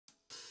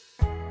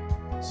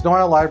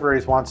Sno-Isle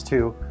Libraries wants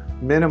to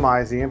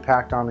minimize the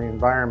impact on the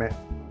environment.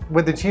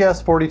 With the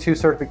GS-42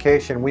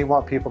 certification, we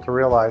want people to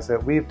realize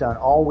that we've done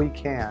all we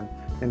can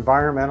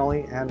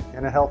environmentally and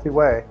in a healthy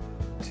way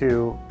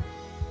to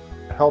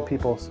help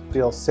people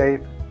feel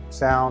safe,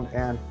 sound,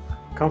 and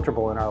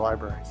comfortable in our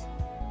libraries.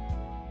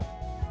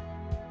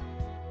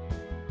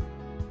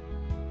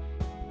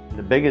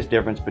 The biggest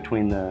difference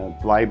between the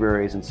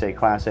libraries and, say,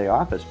 Class A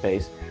office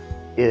space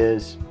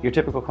is your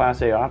typical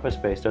Class A office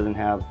space doesn't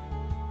have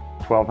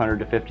 1,200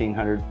 to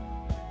 1,500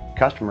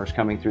 customers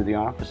coming through the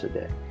office a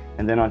day.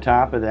 And then on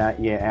top of that,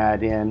 you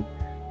add in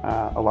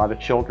a lot of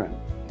children,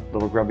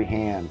 little grubby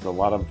hands, a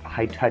lot of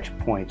high touch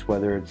points,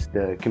 whether it's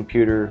the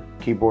computer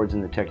keyboards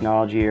in the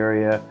technology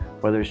area,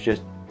 whether it's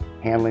just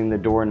handling the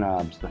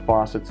doorknobs, the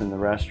faucets in the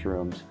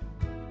restrooms.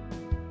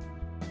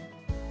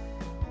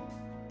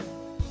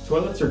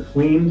 Toilets are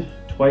cleaned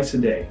twice a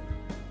day,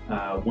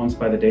 once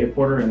by the day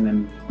porter and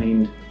then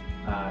cleaned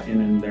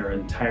in their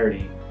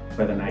entirety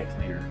by the night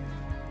cleaner.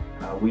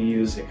 We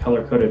use a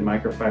color-coded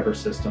microfiber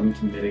system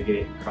to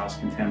mitigate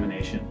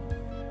cross-contamination.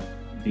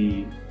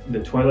 The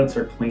toilets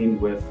are cleaned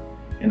with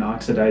an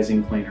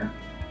oxidizing cleaner,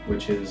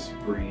 which is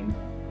green,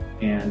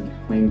 and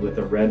cleaned with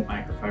a red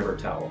microfiber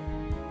towel.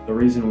 The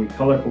reason we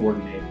color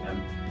coordinate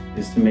them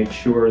is to make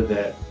sure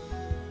that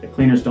the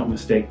cleaners don't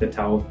mistake the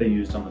towel that they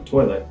used on the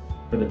toilet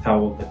for the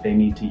towel that they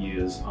need to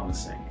use on the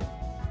sink.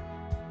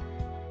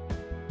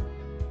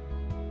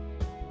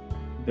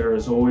 There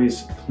is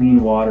always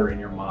clean water in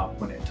your mop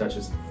when it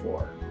touches the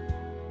floor.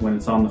 When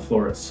it's on the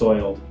floor, it's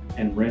soiled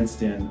and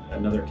rinsed in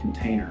another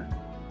container.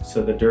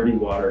 So the dirty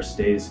water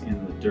stays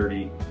in the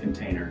dirty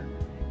container,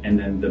 and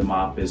then the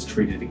mop is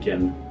treated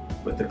again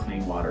with the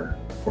clean water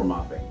for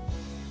mopping.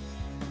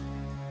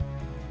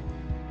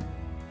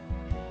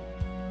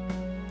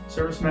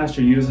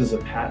 ServiceMaster uses a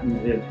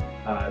patented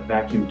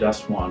vacuum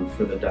dust wand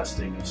for the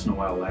dusting of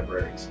Sno-Isle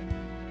Libraries.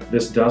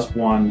 This dust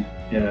wand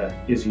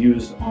is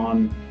used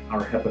on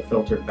our HEPA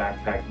filtered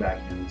backpack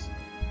vacuums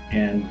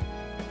and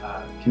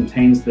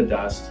contains the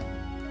dust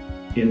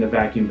in the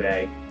vacuum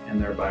bag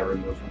and thereby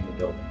removed from the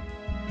building.